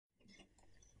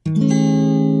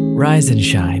Rise and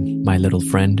shine, my little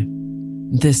friend.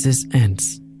 This is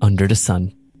Ants Under the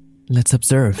Sun. Let's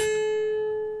observe.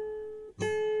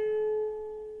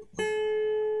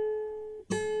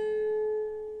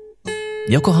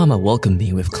 Yokohama welcomed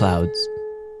me with clouds.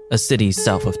 A city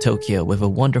south of Tokyo with a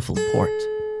wonderful port.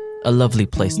 A lovely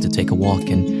place to take a walk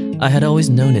in. I had always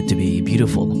known it to be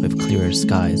beautiful with clearer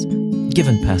skies,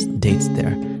 given past dates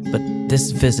there, but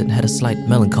this visit had a slight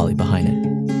melancholy behind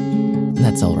it.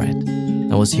 That's all right.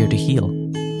 I was here to heal.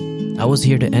 I was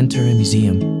here to enter a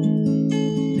museum.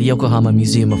 The Yokohama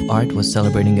Museum of Art was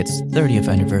celebrating its 30th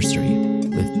anniversary,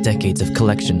 with decades of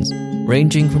collections,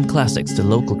 ranging from classics to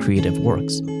local creative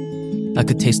works. I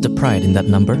could taste the pride in that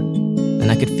number, and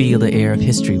I could feel the air of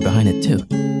history behind it too.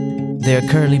 They are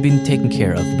currently being taken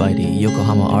care of by the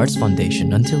Yokohama Arts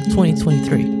Foundation until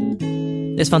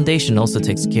 2023. This foundation also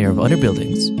takes care of other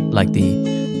buildings, like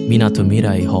the Minato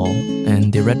Mirai Hall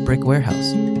and the Red Brick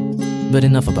Warehouse. But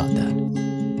enough about that.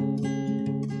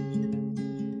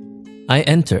 I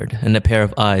entered, and a pair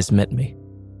of eyes met me.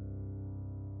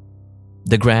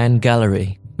 The Grand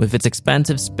Gallery, with its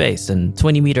expansive space and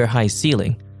 20-meter-high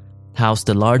ceiling, housed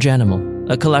a large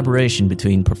animal, a collaboration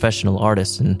between professional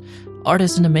artists and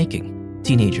artists in the making,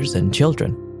 teenagers and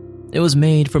children. It was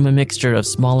made from a mixture of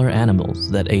smaller animals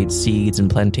that ate seeds and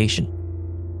plantation.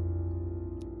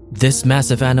 This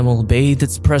massive animal bathed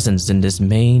its presence in this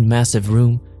main massive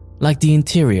room like the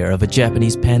interior of a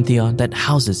Japanese pantheon that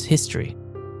houses history.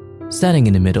 Standing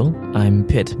in the middle, I'm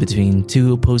pit between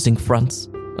two opposing fronts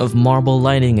of marble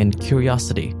lighting and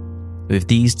curiosity, with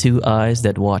these two eyes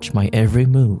that watch my every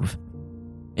move.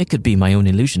 It could be my own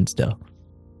illusions, though.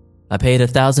 I paid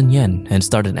 1,000 yen and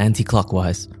started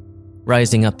anti-clockwise.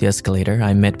 Rising up the escalator,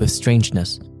 I met with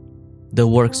strangeness. The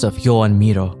works of Joan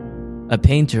Miró, a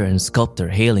painter and sculptor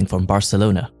hailing from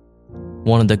Barcelona,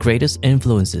 one of the greatest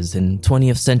influences in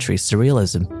 20th century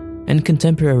surrealism and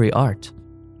contemporary art,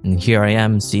 and here I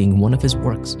am seeing one of his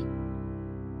works.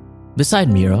 Beside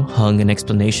Miró hung an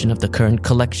explanation of the current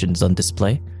collections on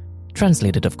display,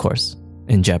 translated of course,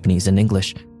 in Japanese and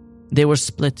English. They were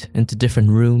split into different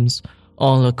rooms,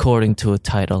 all according to a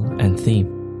title and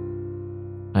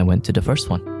theme. I went to the first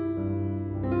one.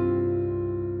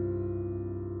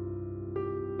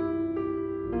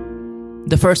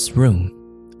 The first room,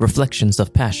 Reflections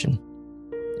of Passion.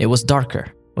 It was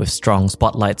darker, with strong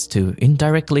spotlights to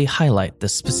indirectly highlight the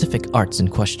specific arts in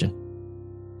question.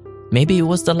 Maybe it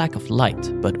was the lack of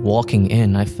light, but walking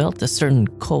in, I felt a certain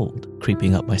cold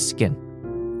creeping up my skin.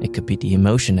 It could be the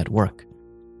emotion at work.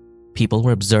 People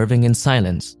were observing in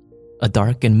silence, a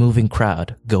dark and moving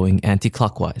crowd going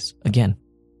anti-clockwise again.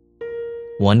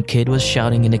 One kid was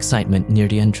shouting in excitement near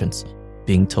the entrance,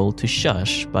 being told to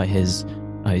shush by his,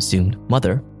 I assumed,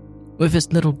 mother, with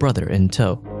his little brother in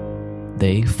tow.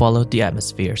 They followed the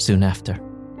atmosphere soon after.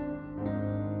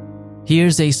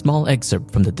 Here's a small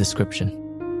excerpt from the description.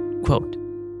 Quote,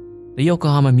 "The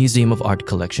Yokohama Museum of Art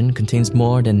collection contains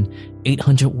more than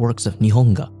 800 works of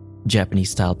Nihonga,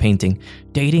 Japanese-style painting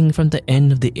dating from the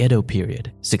end of the Edo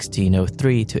period,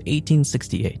 1603 to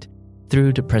 1868,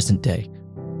 through the present day,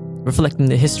 reflecting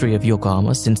the history of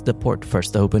Yokohama since the port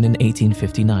first opened in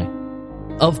 1859.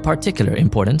 Of particular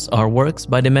importance are works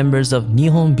by the members of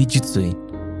Nihon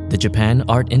Bijutsuin, the Japan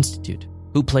Art Institute,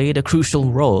 who played a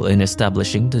crucial role in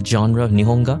establishing the genre of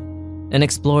Nihonga and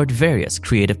explored various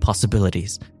creative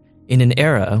possibilities in an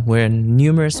era where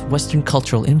numerous Western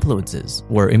cultural influences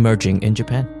were emerging in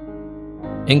Japan.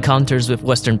 Encounters with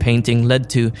Western painting led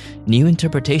to new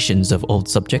interpretations of old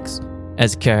subjects,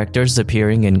 as characters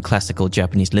appearing in classical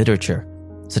Japanese literature,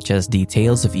 such as the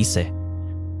Tales of Ise,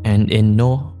 and in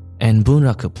No and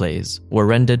Bunraku plays were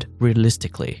rendered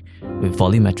realistically with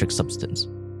volumetric substance."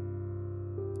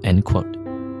 End quote.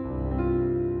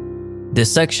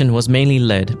 This section was mainly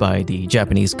led by the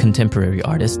Japanese contemporary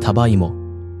artist Tabaimo.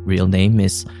 Real name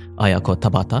is Ayako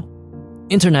Tabata,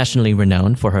 internationally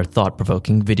renowned for her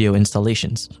thought-provoking video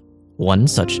installations. One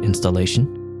such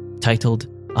installation, titled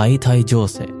Aitai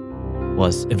Jose,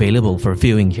 was available for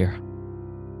viewing here.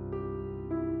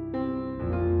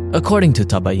 According to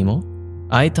Tabaimo,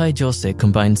 Aitai Jose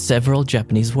combines several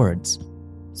Japanese words: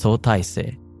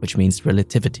 sotaise, which means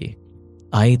relativity;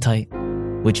 aitai,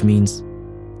 which means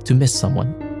to miss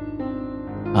someone;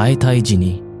 aitai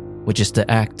jini, which is the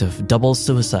act of double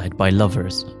suicide by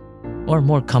lovers, or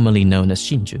more commonly known as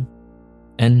shinju;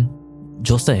 and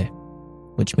jose,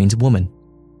 which means woman.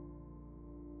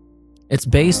 It's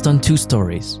based on two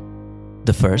stories.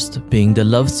 The first being the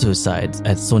love suicides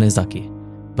at Sonezaki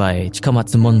by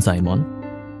Chikamatsu Monzaimon,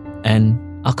 and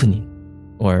Akunin,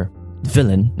 or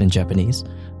villain in Japanese,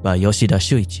 by Yoshida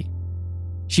Shuichi.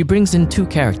 She brings in two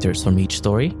characters from each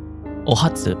story,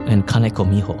 Ohatsu and Kaneko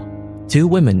Miho, two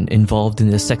women involved in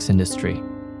the sex industry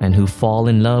and who fall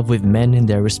in love with men in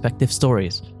their respective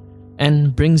stories,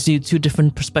 and brings you two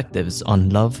different perspectives on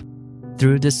love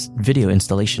through this video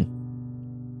installation.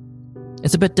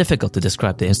 It's a bit difficult to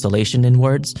describe the installation in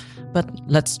words, but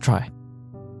let's try.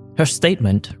 Her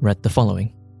statement read the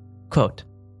following, quote,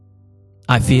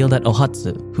 "I feel that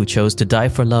Ohatsu, who chose to die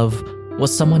for love,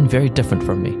 was someone very different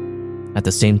from me. At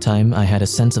the same time, I had a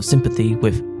sense of sympathy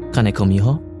with Kaneko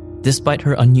Miho, despite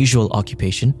her unusual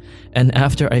occupation, and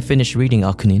after I finished reading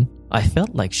Akunin, I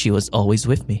felt like she was always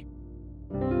with me.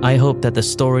 I hope that the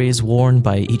stories worn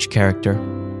by each character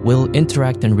will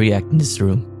interact and react in this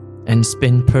room, and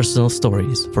spin personal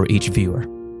stories for each viewer."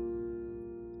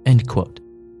 End quote.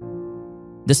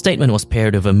 The statement was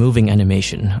paired with a moving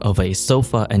animation of a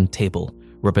sofa and table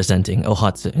representing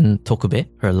Ohatsu and Tokube,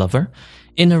 her lover,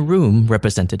 in a room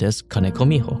represented as Kaneko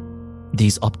Miho.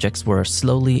 These objects were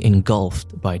slowly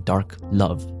engulfed by dark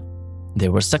love. They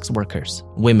were sex workers,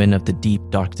 women of the deep,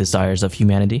 dark desires of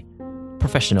humanity,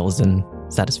 professionals in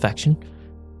satisfaction,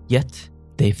 yet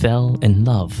they fell in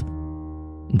love.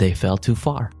 They fell too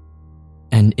far,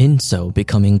 and in so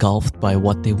become engulfed by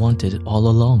what they wanted all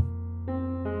along.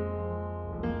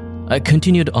 I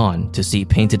continued on to see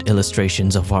painted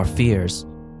illustrations of our fears,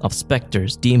 of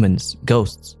specters, demons,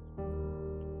 ghosts.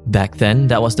 Back then,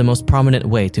 that was the most prominent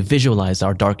way to visualize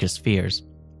our darkest fears.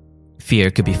 Fear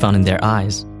could be found in their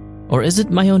eyes, or is it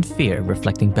my own fear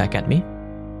reflecting back at me?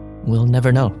 We'll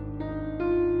never know.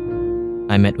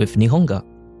 I met with Nihonga,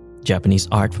 Japanese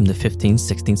art from the 15th,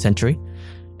 16th century,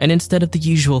 and instead of the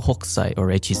usual hokusai or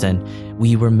echizen,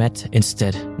 we were met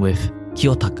instead with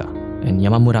Kiyotaka and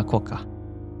Yamamura Koka.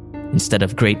 Instead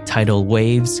of great tidal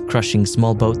waves crushing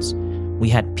small boats, we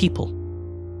had people,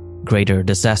 greater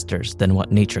disasters than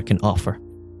what nature can offer.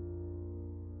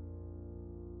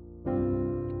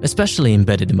 Especially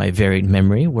embedded in my varied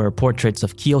memory were portraits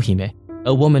of Kiyohime,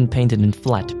 a woman painted in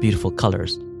flat, beautiful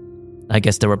colors. I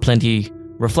guess there were plenty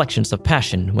reflections of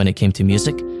passion when it came to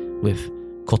music, with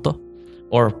koto,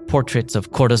 or portraits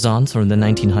of courtesans from the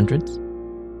 1900s.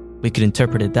 We could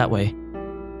interpret it that way.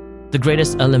 The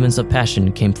greatest elements of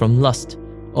passion came from lust,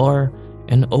 or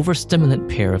an overstimulant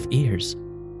pair of ears.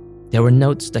 There were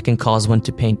notes that can cause one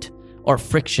to paint, or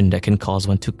friction that can cause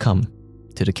one to come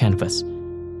to the canvas.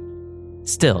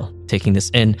 Still, taking this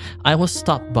in, I was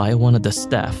stopped by one of the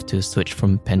staff to switch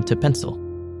from pen to pencil.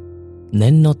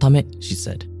 "Nen no tame," she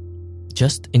said.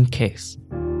 "Just in case."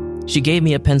 She gave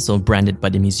me a pencil branded by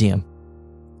the museum.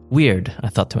 Weird, I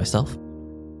thought to myself.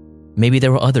 Maybe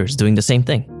there were others doing the same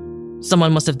thing.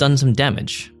 Someone must have done some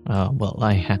damage. Well,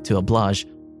 I had to oblige.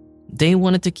 They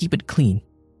wanted to keep it clean.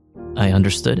 I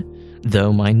understood,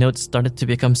 though my notes started to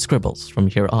become scribbles from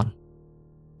here on.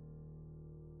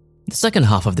 The second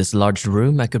half of this large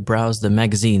room, I could browse the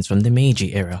magazines from the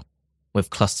Meiji era, with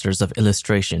clusters of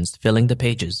illustrations filling the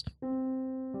pages.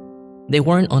 They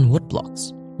weren't on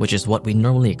woodblocks, which is what we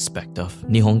normally expect of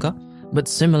Nihonga, but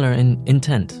similar in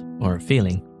intent or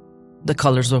feeling. The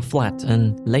colors were flat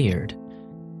and layered,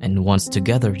 and once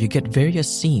together you get various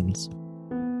scenes.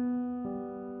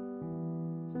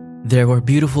 There were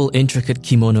beautiful, intricate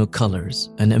kimono colors,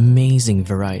 an amazing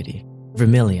variety.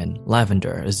 Vermilion,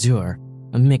 lavender, azure,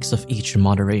 a mix of each in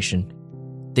moderation.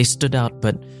 They stood out,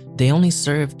 but they only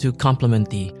served to complement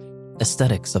the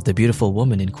aesthetics of the beautiful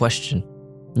woman in question,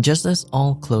 just as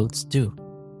all clothes do.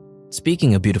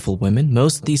 Speaking of beautiful women,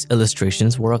 most of these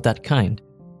illustrations were of that kind.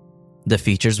 The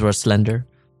features were slender,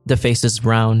 the faces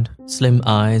round, slim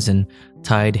eyes, and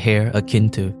tied hair akin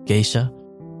to geisha.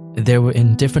 They were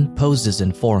in different poses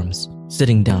and forms,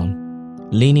 sitting down,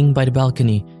 leaning by the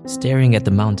balcony, staring at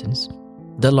the mountains.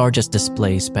 The largest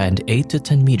display spanned 8 to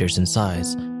 10 meters in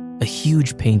size, a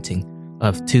huge painting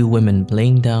of two women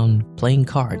laying down, playing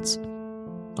cards,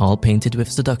 all painted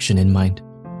with seduction in mind.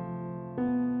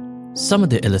 Some of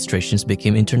the illustrations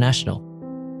became international.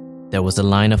 There was a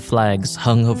line of flags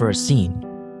hung over a scene.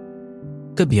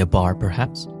 Could be a bar,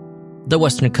 perhaps. The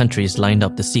Western countries lined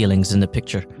up the ceilings in the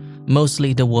picture,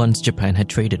 mostly the ones Japan had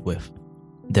traded with.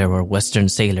 There were Western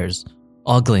sailors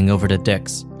ogling over the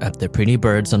decks at the pretty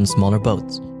birds on smaller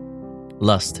boats.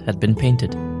 Lust had been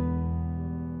painted.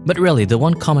 But really, the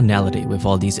one commonality with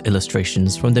all these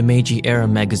illustrations from the Meiji-era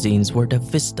magazines were the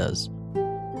vistas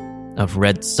of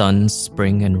red suns,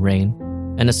 spring, and rain,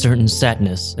 and a certain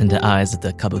sadness in the eyes of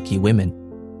the kabuki women,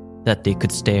 that they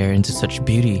could stare into such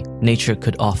beauty nature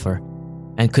could offer,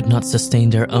 and could not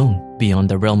sustain their own beyond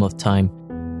the realm of time,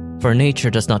 for nature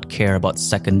does not care about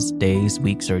seconds, days,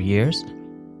 weeks, or years,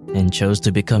 and chose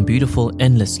to become beautiful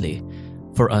endlessly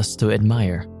for us to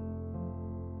admire.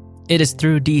 It is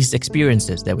through these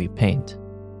experiences that we paint,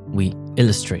 we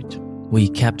illustrate, we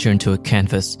capture into a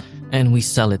canvas, and we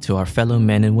sell it to our fellow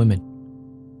men and women.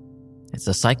 It's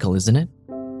a cycle, isn't it?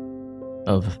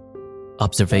 Of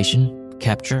observation,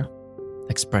 capture,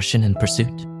 expression, and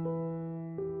pursuit.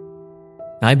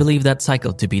 I believe that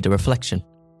cycle to be the reflection.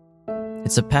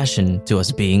 It's a passion to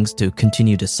us beings to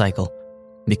continue the cycle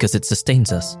because it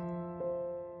sustains us.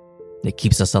 It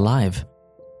keeps us alive.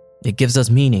 It gives us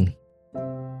meaning.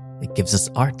 It gives us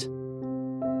art.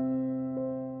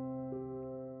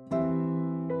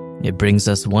 It brings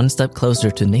us one step closer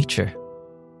to nature,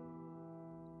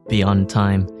 beyond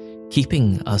time,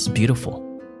 keeping us beautiful.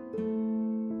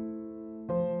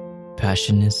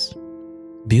 Passion is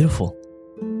beautiful.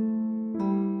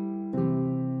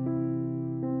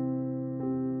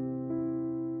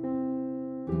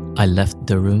 I left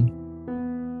the room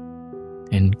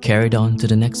and carried on to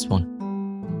the next one.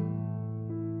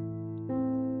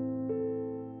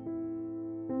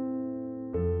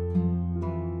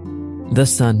 The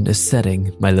sun is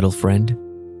setting, my little friend.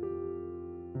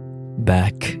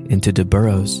 Back into the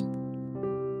burrows.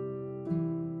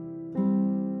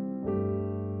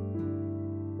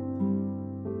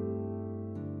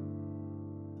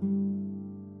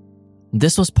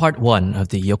 This was part 1 of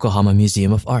the Yokohama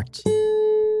Museum of Art.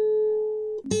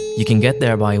 You can get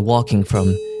there by walking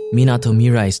from Minato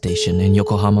Mirai Station in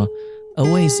Yokohama a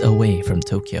ways away from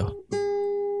Tokyo.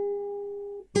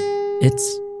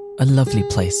 It's a lovely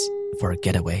place for a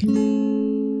getaway.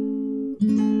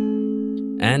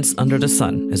 Ants Under the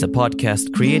Sun is a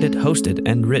podcast created, hosted,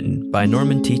 and written by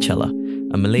Norman T. Chella,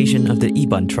 a Malaysian of the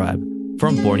Iban tribe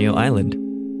from Borneo Island.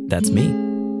 That's me.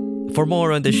 For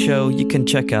more on this show, you can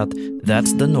check out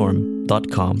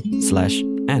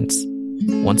that'sthenorm.com/ants.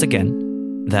 Once again,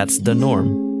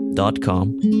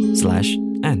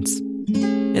 that'sthenorm.com/ants.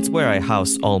 It's where I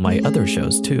house all my other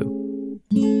shows too.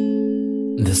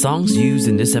 The songs used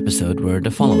in this episode were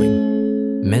the following: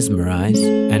 Mesmerize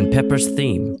and Pepper's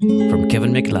Theme from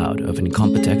Kevin MacLeod of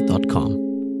Incompetech.com.